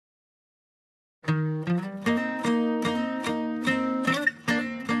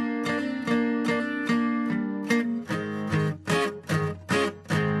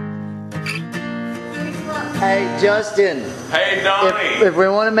Hey, Justin. Hey, Donnie. If we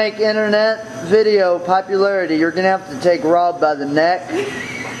want to make internet video popularity, you're going to have to take Rob by the neck,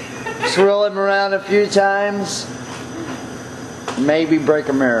 swirl him around a few times, maybe break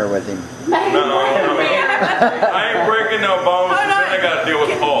a mirror with him. No, I ain't breaking no bones, because then I got to deal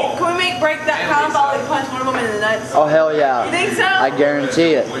with Paul. Can we make break.com volley punch one of them in the nuts? Oh, hell yeah. You think so? I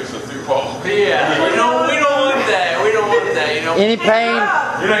guarantee it. Yeah, we don't want that. We don't want that. You know. Any pain?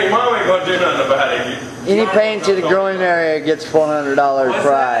 You know, your mom ain't going to do nothing about it. Any pain to the groin area gets $400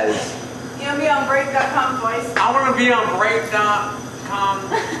 prize. You want to be on break.com twice? I want to be on break.com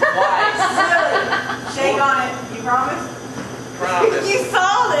twice. Really? Shake on it. You promise? Promise. You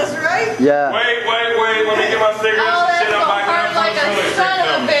saw this, right? Yeah. Wait. Let me get my cigarettes and shit up back hurt like a son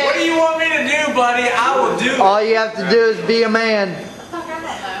of a bitch. What do you want me to do, buddy? I will do it. All you have to do is be a man.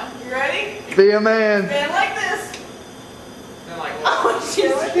 You ready? Be a man. Stand like this. Stand like what? Oh,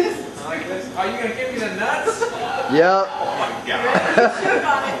 shit. Like this. Like this? Are you going to give me the nuts? Yep. Oh my God. Shook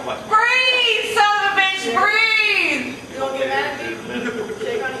on it. Breathe, son of a bitch, breathe! You won't get mad at me?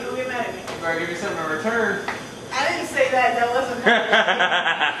 Shake on it, you won't get mad at me. You better give me something in return. I didn't say that, that wasn't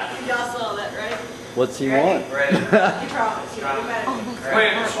y'all saw that, right? What's he want? Ready? You promise, you won't get mad at me.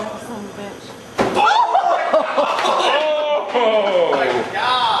 Wait. Oh! Oh my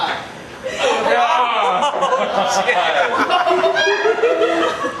God.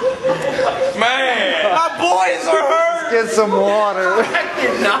 Man! My boys are hurt! Get some water. I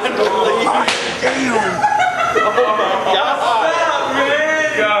cannot believe it. Damn! Stop, man!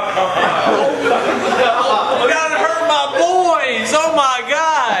 You gotta hurt my boys! Oh my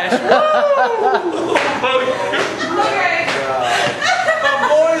gosh! Okay. My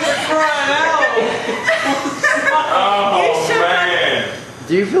boys are crying out! Oh, man!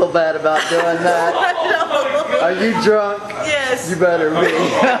 Do you feel bad about doing that? Are you drunk? Yes. You better be.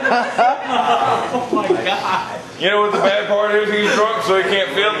 Oh my God! You know what the bad part is? He's drunk, so he can't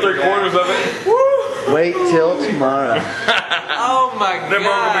feel 3/4 of it. Wait till tomorrow. Oh my They're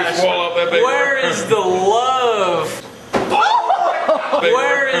both gonna be gosh! swole up that big. Where is the love?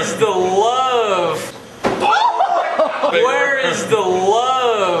 Where is the love? Where is the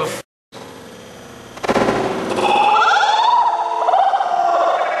love?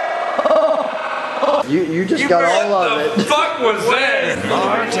 You just got all of it. What the fuck was that?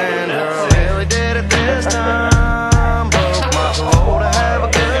 Bartender really did it this time. Broke my soul to have a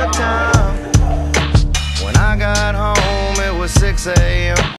good time. When I got home, it was 6 a.m.